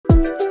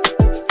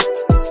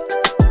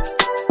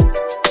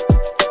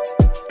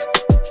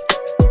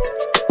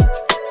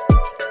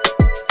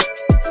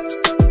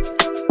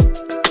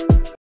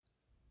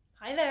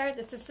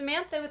is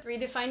Samantha with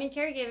Redefining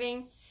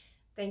Caregiving.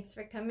 Thanks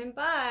for coming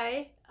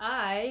by.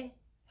 I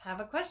have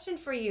a question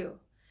for you.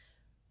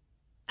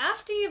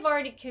 After you've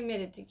already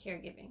committed to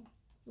caregiving,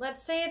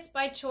 let's say it's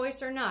by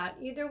choice or not,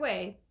 either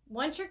way,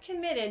 once you're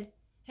committed,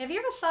 have you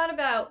ever thought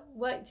about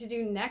what to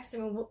do next? I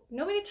mean,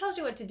 nobody tells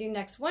you what to do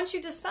next. Once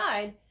you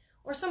decide,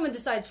 or someone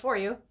decides for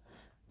you,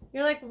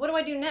 you're like, what do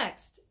I do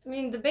next? I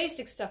mean, the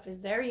basic stuff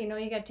is there. You know,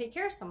 you got to take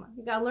care of someone.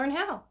 You got to learn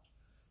how.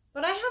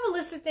 But I have a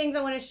list of things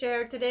I want to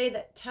share today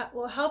that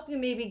will help you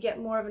maybe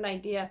get more of an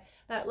idea.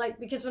 That, like,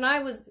 because when I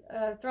was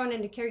thrown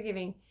into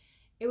caregiving,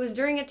 it was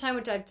during a time,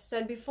 which I've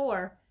said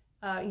before,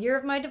 year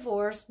of my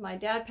divorce. My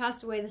dad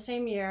passed away the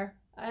same year.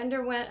 I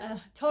underwent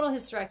a total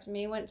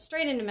hysterectomy, went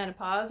straight into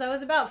menopause. I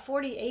was about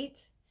 48.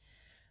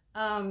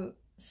 No,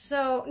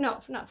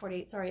 not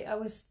 48, sorry. I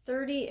was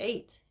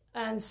 38.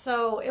 And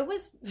so it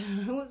was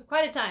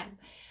quite a time.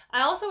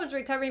 I also was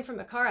recovering from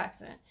a car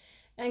accident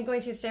and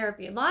going through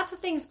therapy. Lots of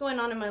things going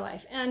on in my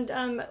life. And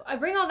I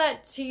bring all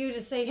that to you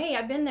to say, hey,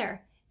 I've been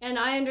there. And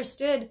I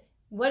understood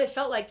what it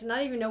felt like to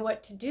not even know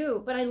what to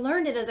do. But I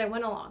learned it as I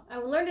went along. I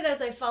learned it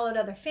as I followed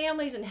other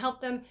families and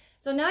helped them.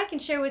 So now I can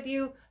share with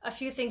you a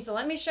few things. So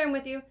let me share them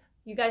with you.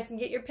 You guys can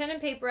get your pen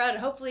and paper out and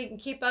hopefully you can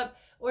keep up,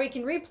 or you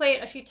can replay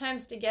it a few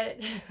times to get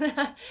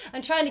it.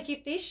 I'm trying to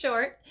keep these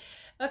short.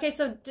 Okay,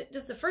 so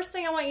just the first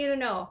thing I want you to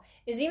know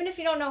is, even if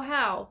you don't know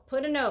how,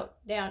 put a note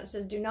down. It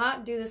says, do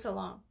not do this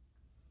alone.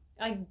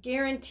 I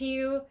guarantee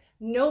you,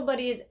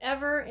 nobody is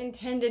ever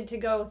intended to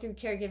go through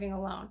caregiving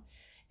alone.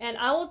 And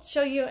I will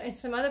show you in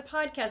some other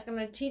podcasts I'm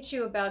going to teach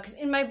you about, because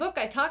in my book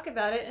I talk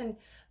about it, and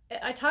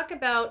I talk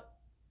about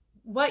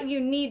what you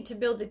need to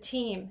build a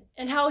team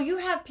and how you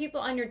have people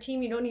on your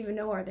team you don't even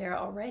know are there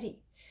already.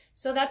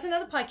 So that's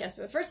another podcast.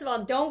 But first of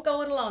all, don't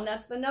go it alone.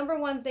 That's the number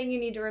one thing you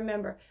need to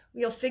remember.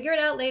 You'll figure it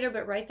out later,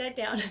 but write that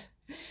down.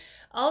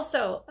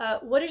 Also,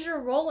 what is your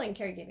role in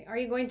caregiving? Are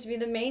you going to be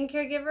the main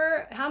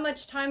caregiver? How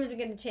much time is it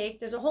going to take?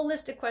 There's a whole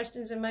list of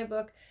questions in my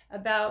book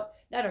about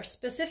that are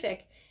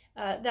specific,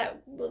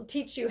 that will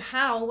teach you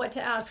what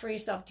to ask for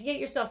yourself to get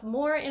yourself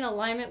more in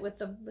alignment with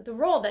the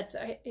role. That's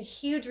a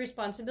huge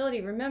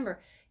responsibility. Remember,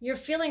 you're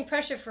feeling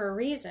pressure for a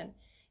reason.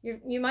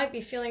 You might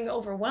be feeling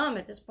overwhelmed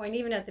at this point,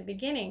 even at the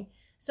beginning.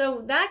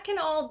 So that can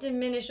all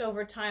diminish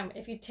over time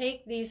if you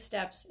take these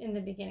steps in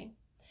the beginning.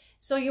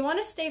 So you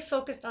want to stay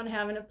focused on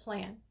having a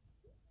plan.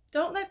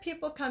 Don't let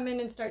people come in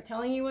and start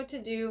telling you what to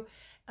do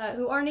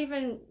who aren't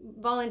even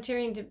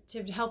volunteering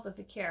to help with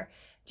the care.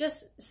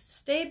 Just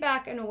stay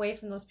back and away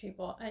from those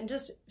people and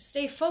just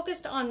stay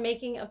focused on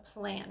making a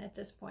plan at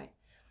this point.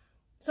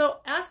 So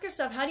ask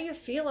yourself, how do you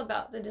feel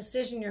about the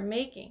decision you're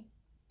making?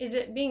 Is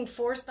it being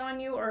forced on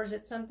you, or is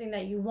it something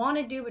that you want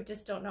to do but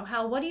just don't know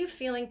how? What are you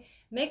feeling?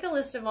 Make a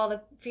list of all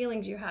the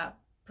feelings you have.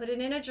 Put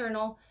it in a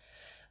journal.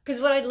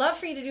 Because what I'd love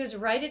for you to do is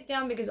write it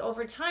down, because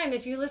over time,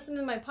 if you listen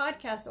to my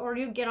podcast or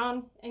you get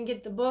on and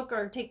get the book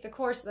or take the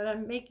course that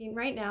I'm making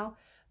right now,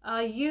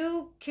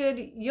 you'll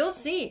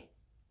see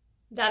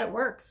that it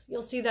works.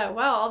 You'll see that,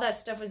 wow, all that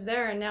stuff was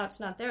there and now it's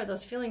not there.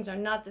 Those feelings are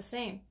not the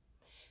same.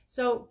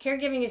 So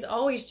caregiving is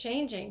always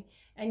changing,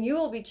 and you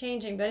will be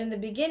changing, but in the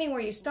beginning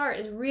where you start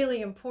is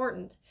really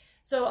important.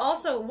 So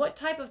also, what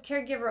type of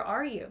caregiver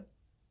are you?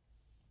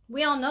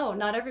 We all know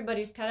not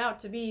everybody's cut out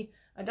to be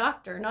a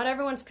doctor. Not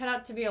everyone's cut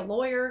out to be a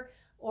lawyer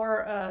or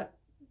a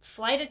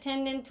flight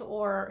attendant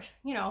or,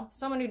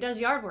 someone who does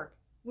yard work.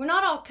 We're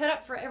not all cut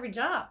up for every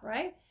job,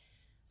 right?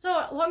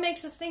 So what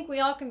makes us think we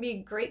all can be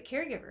great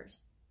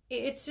caregivers?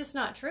 It's just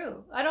not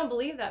true. I don't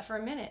believe that for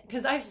a minute,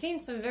 because I've seen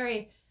some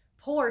very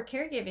poor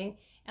caregiving,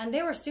 and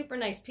they were super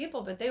nice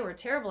people, but they were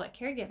terrible at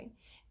caregiving.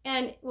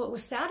 And what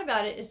was sad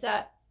about it is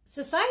that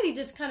society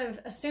just kind of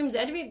assumes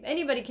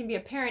anybody can be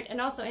a parent,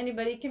 and also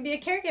anybody can be a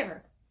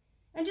caregiver.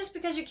 And just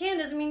because you can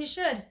doesn't mean you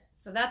should.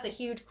 So that's a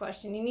huge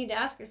question you need to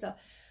ask yourself.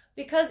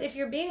 Because if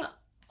you're being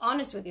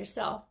honest with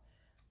yourself,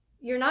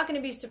 you're not going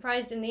to be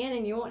surprised in the end,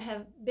 and you won't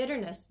have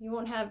bitterness. You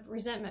won't have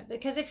resentment.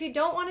 Because if you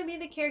don't want to be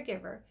the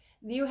caregiver,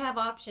 you have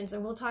options,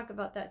 and we'll talk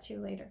about that too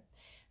later.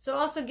 So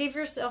also give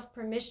yourself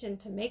permission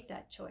to make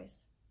that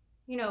choice.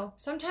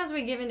 Sometimes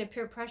we give in to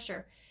peer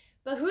pressure,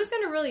 but who's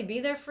going to really be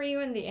there for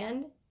you in the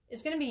end?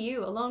 It's going to be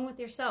you, alone with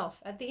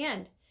yourself at the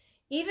end.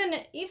 Even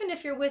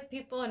if you're with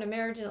people in a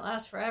marriage and it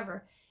lasts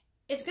forever,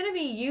 it's going to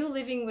be you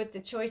living with the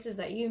choices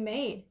that you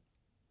made.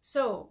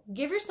 So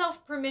give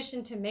yourself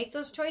permission to make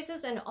those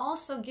choices, and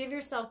also give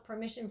yourself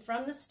permission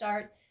from the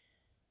start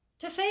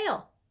to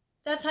fail.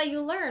 That's how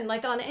you learn.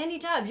 Like on any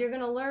job, you're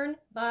going to learn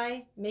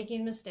by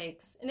making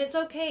mistakes. And it's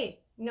okay.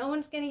 No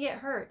one's going to get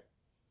hurt.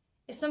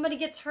 If somebody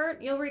gets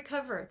hurt, you'll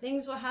recover.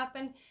 Things will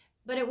happen,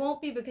 but it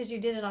won't be because you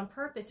did it on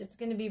purpose. It's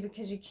going to be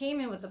because you came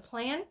in with a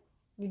plan.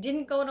 You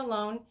didn't go it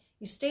alone.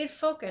 You stayed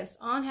focused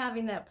on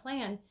having that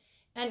plan.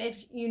 And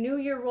if you knew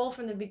your role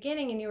from the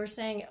beginning and you were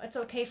saying, it's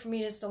okay for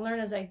me just to learn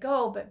as I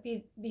go, but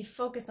be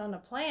focused on the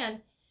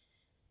plan.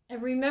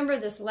 And remember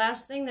this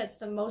last thing, that's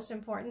the most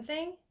important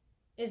thing,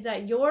 is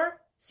that your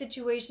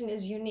situation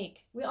is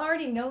unique. We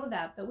already know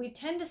that, but we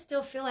tend to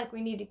still feel like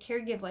we need to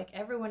caregive like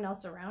everyone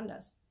else around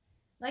us,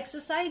 like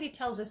society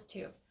tells us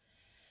to.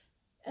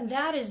 And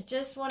that is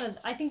just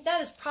I think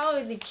that is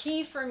probably the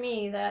key for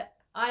me that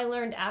I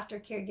learned after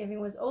caregiving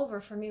was over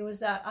for me, was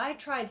that I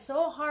tried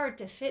so hard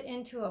to fit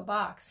into a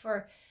box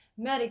for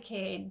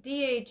Medicaid,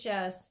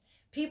 DHS,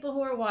 people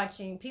who are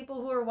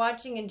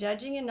watching and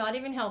judging and not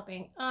even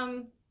helping.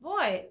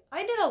 Boy,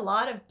 I did a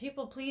lot of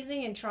people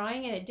pleasing and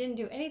trying, and it didn't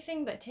do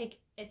anything but take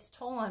its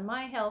toll on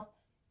my health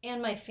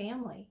and my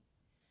family.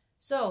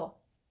 So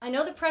I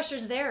know the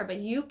pressure's there, but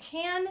you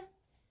can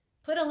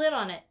put a lid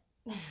on it.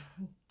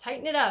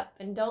 Tighten it up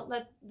and don't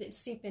let it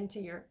seep into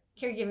your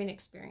caregiving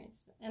experience.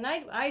 And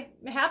I'm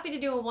happy to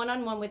do a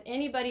one-on-one with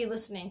anybody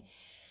listening.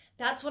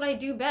 That's what I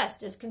do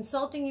best, is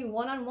consulting you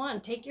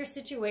one-on-one. Take your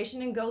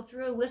situation and go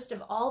through a list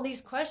of all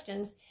these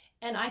questions,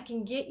 and I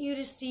can get you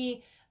to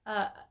see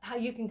how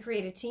you can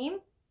create a team,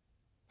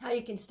 how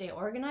you can stay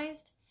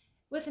organized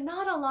with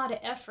not a lot of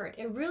effort.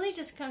 It really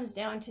just comes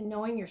down to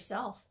knowing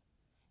yourself.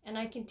 And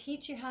I can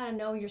teach you how to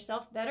know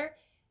yourself better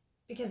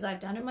because I've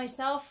done it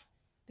myself,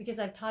 because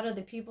I've taught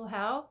other people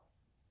how,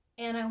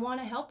 and I want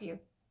to help you.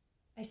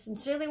 I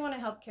sincerely want to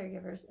help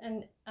caregivers.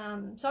 And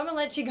so I'm going to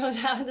let you go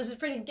now. This is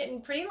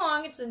getting pretty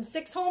long. It's in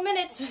 6 whole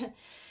minutes.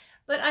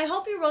 But I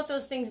hope you wrote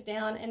those things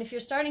down. And if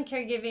you're starting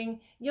caregiving,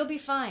 you'll be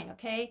fine,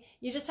 okay?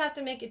 You just have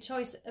to make a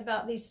choice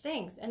about these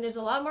things. And there's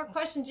a lot more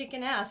questions you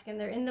can ask, and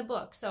they're in the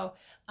book. So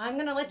I'm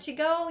going to let you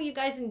go. You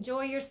guys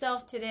enjoy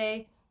yourself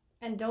today.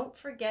 And don't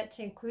forget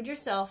to include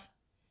yourself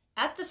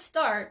at the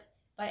start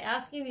by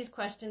asking these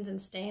questions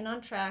and staying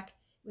on track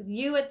with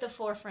you at the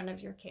forefront of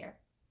your care.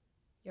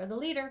 You're the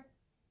leader.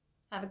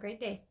 Have a great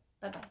day.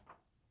 Bye-bye.